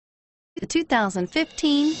The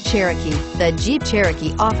 2015 Cherokee. The Jeep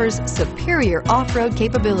Cherokee offers superior off-road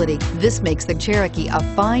capability. This makes the Cherokee a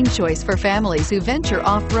fine choice for families who venture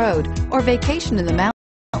off-road or vacation in the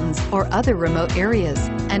mountains or other remote areas,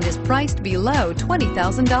 and is priced below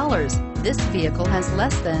 $20,000. This vehicle has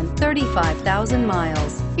less than 35,000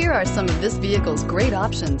 miles. Here are some of this vehicle's great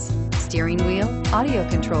options: steering wheel audio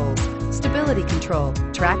controls, stability control,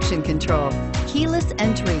 traction control, keyless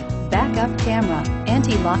entry, backup camera,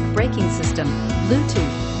 anti-lock braking system,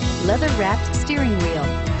 Bluetooth, leather-wrapped steering wheel,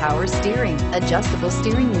 power steering, adjustable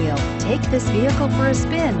steering wheel. Take this vehicle for a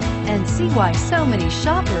spin and see why so many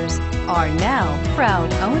shoppers are now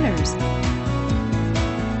proud owners.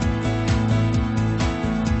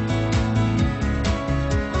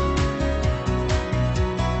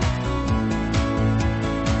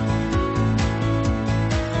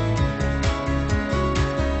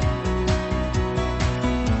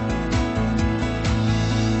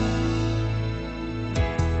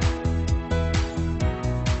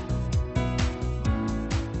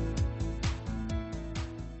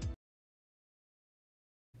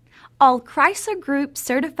 All Chrysler Group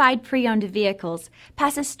certified pre-owned vehicles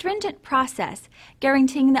pass a stringent process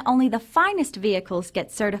guaranteeing that only the finest vehicles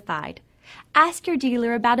get certified. Ask your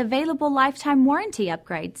dealer about available lifetime warranty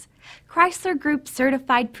upgrades. Chrysler Group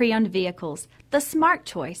certified pre-owned vehicles, the smart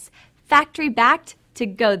choice, factory backed to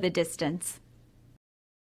go the distance.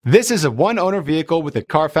 This is a one-owner vehicle with a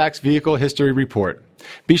Carfax Vehicle History Report.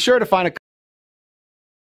 Be sure to find a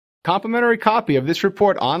complimentary copy of this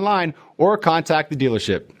report online or contact the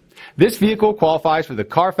dealership. This vehicle qualifies for the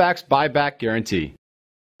Carfax buyback guarantee.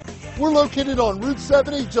 We're located on Route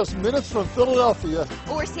 70, just minutes from Philadelphia.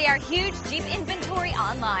 Or see our huge Jeep inventory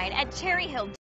online at Cherry Hill.